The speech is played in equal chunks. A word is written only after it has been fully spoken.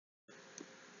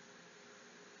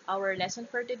Our lesson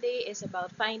for today is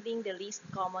about finding the least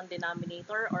common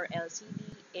denominator or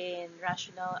LCD in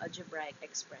rational algebraic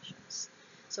expressions.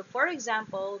 So for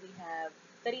example, we have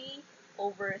 3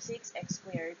 over 6x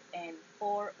squared and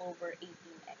 4 over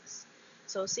 18x.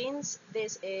 So since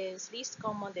this is least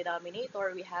common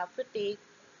denominator, we have to take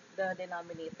the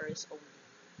denominators only.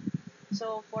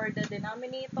 So for the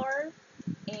denominator,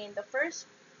 in the first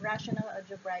rational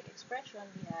algebraic expression,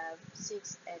 we have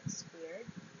 6x squared.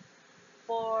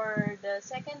 For the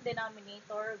second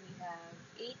denominator, we have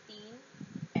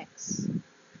 18x.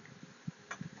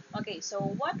 Okay, so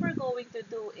what we're going to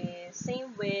do is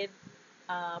same with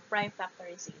prime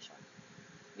factorization.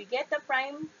 We get the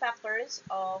prime factors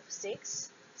of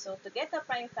 6. So to get the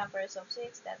prime factors of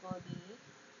 6, that will be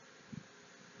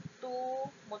 2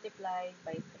 multiplied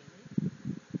by 3.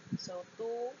 So 2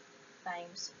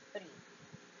 times 3.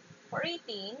 For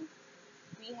 18,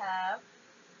 we have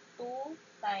 2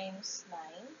 times 9.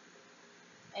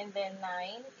 And then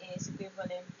 9 is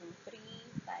equivalent to 3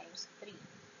 times 3.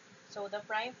 So the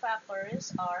prime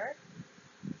factors are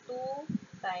 2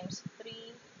 times 3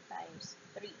 times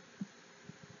 3.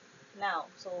 Now,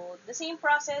 so the same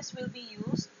process will be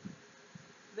used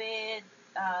with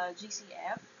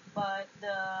GCF, but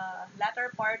the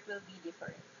latter part will be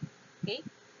different. Okay?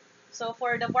 So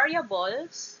for the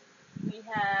variables, we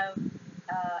have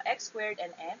x squared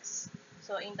and x.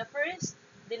 So in the first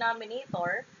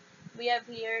denominator, we have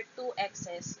here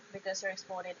 2x's because our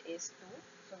exponent is 2.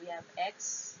 So we have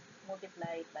x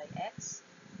multiplied by x.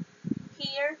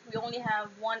 Here, we only have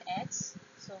 1x,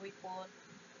 so we put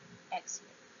x here.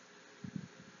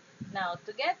 Now,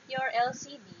 to get your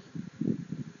LCD,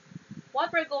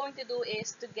 what we're going to do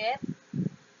is to get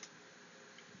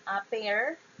a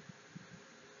pair.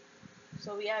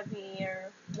 So we have here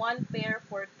one pair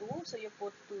for 2, so you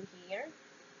put 2 here.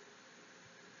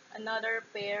 Another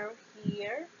pair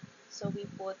here, so we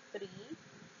put 3.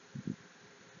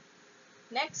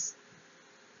 Next,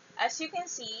 as you can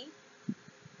see,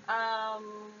 um,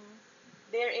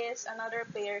 there is another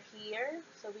pair here,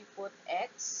 so we put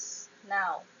x.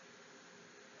 Now,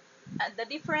 the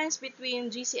difference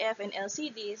between GCF and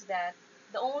LCD is that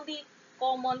the only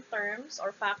common terms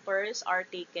or factors are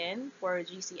taken for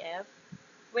GCF,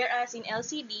 whereas in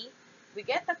LCD, we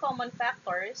get the common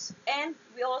factors and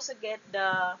we also get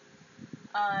the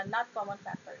not common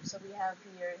factors. So we have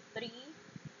here 3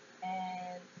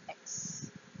 and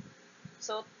x.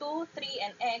 So 2, 3,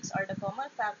 and x are the common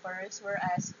factors,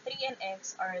 whereas 3 and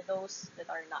x are those that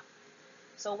are not.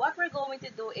 So what we're going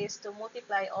to do is to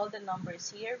multiply all the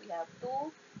numbers here. We have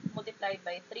 2 multiplied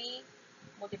by 3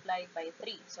 multiplied by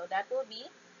 3. So that will be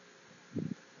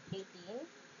 18.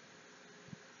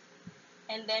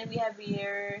 And then we have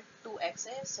here 2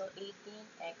 x's, so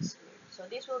 18x squared. So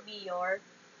this will be your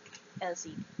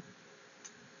LCD.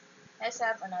 Let's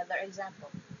have another example.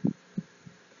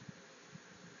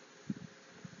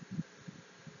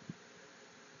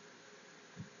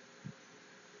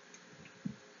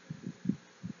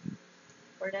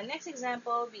 For the next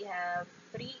example, we have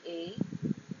 3a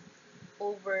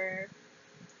over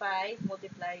 5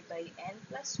 multiplied by n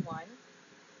plus 1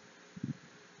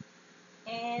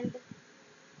 and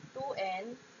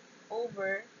 2n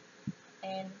over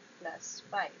n plus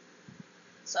 5.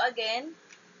 So again,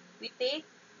 we take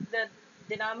the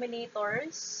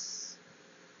denominators.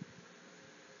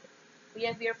 We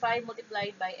have here 5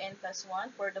 multiplied by n plus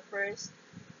 1 for the first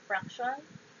fraction.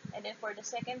 And then for the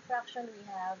second fraction, we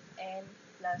have n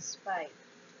plus 5.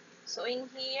 So in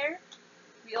here,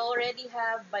 we already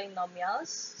have binomials.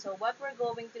 So what we're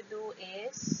going to do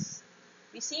is,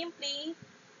 we simply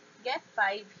get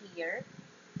 5 here,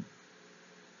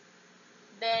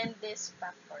 then this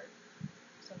factor.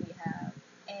 So we have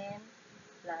n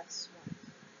plus 1.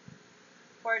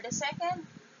 For the second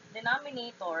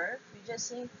denominator, we just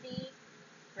simply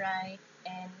write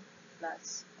n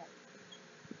plus 5.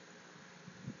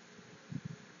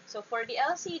 So for the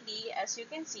LCD, as you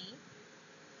can see,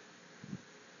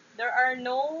 there are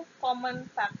no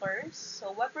common factors.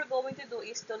 So what we're going to do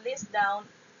is to list down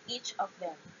each of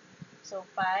them. So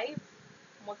 5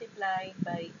 multiplied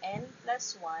by n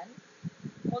plus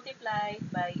 1 multiplied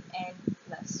by n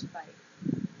plus 5.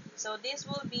 So this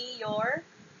will be your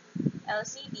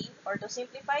LCD, or to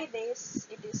simplify this,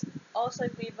 it is also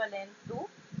equivalent to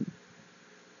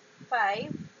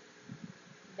 5,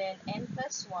 then n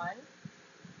plus 1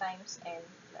 times n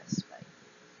plus 5.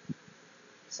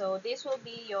 So this will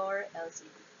be your LCD.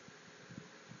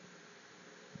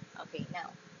 Okay, now,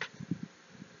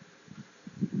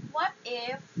 what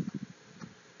if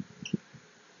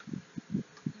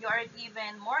you are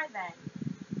given more than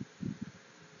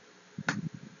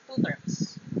 2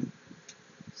 terms?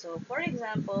 So for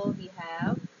example, we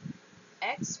have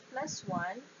x plus 1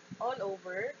 all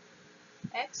over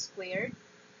x squared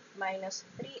minus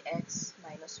 3x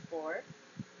minus 4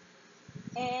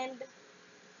 and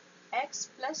x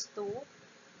plus 2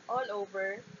 all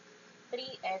over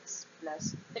 3x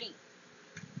plus 3.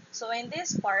 So in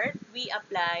this part, we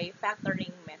apply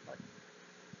factoring method.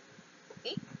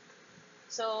 Okay?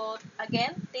 So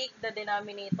again, take the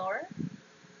denominator,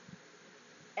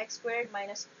 x squared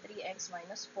minus 3x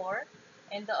minus 4,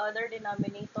 and the other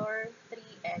denominator,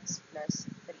 3x plus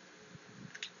 3.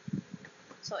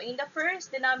 So in the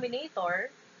first denominator,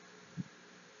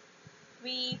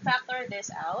 we factor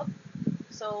this out.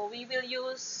 So we will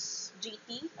use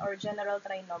GT or general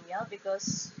trinomial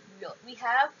because we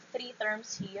have three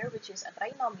terms here, which is a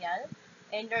trinomial,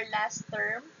 and your last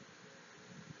term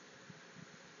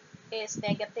is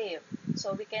negative.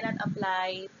 So we cannot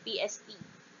apply PST.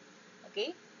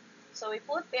 Okay? So we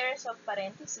put pairs of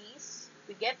parentheses.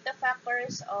 We get the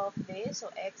factors of this. So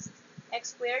x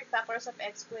squared, factors of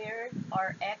x squared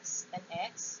are x and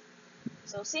x.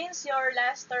 So since your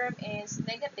last term is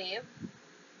negative,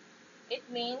 it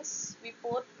means we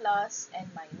put plus and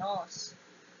minus.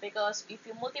 Because if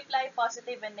you multiply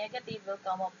positive and negative, we'll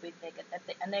come up with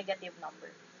a negative number.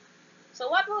 So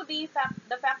what will be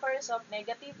the factors of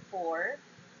negative 4?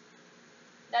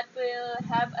 That will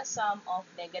have a sum of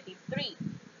negative 3.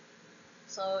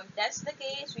 So if that's the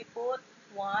case, we put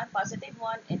 1, positive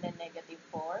 1, and then negative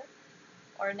 4.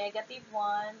 Or negative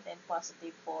 1, then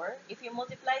positive 4. If you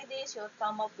multiply this, you'll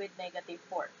come up with negative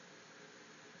 4.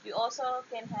 You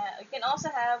can also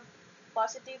have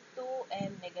positive 2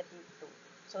 and negative 2.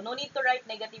 So no need to write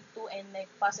negative 2 and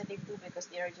positive 2 because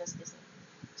they are just the same.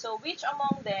 So which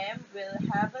among them will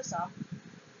have a sum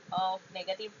of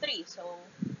negative 3? So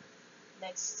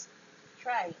let's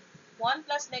try. 1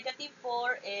 plus negative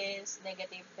 4 is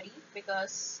negative 3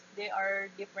 because they are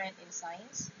different in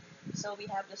signs. So we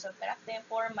have to subtract them.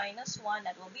 4 minus 1,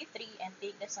 that will be 3, and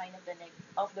take the sign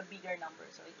of the bigger number.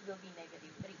 So it will be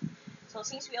negative 3. So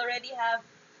since we already have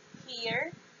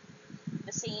here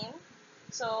the same,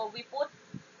 so we put,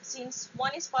 since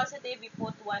 1 is positive, we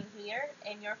put 1 here,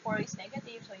 and your 4 is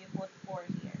negative, so you put 4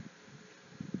 here.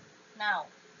 Now,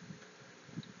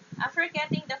 after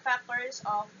getting the factors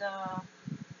of the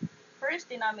first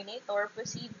denominator,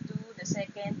 proceed to the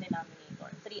second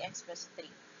denominator, 3x plus 3.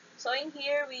 So in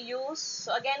here we use,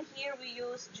 here we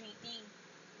use GT.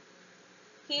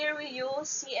 Here we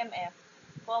use CMF,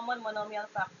 common monomial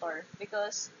factor,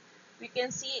 because we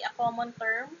can see a common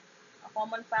term, a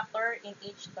common factor in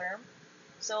each term.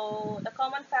 So the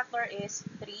common factor is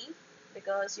 3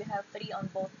 because you have 3 on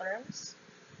both terms.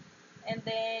 And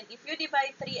then if you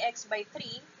divide 3x by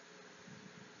 3,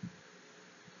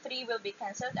 3 will be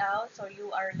cancelled out, so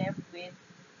you are left with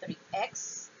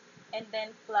 3x, and then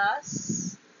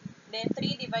plus, then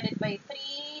 3 divided by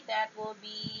 3, that will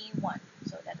be 1,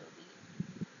 so that will be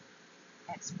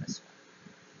x plus 1.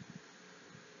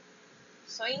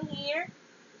 So in here,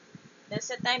 that's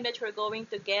the time that we're going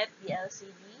to get the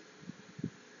LCD.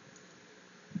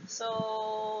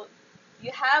 So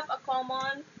you have a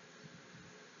common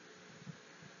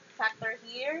factor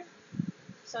here,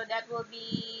 so that will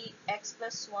be x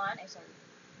plus 1,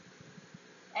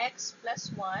 x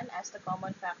plus 1 as the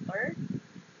common factor.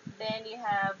 Then you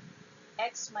have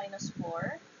x minus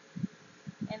 4,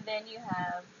 and then you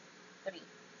have 3.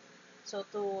 So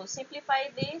to simplify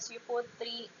this, you put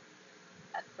 3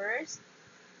 at first,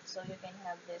 so you can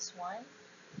have this one.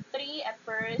 3 at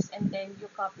first, and then you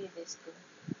copy this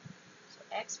 2. So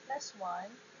x plus 1,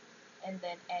 and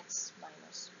then x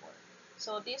minus 4.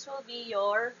 So this will be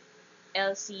your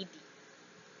LCD.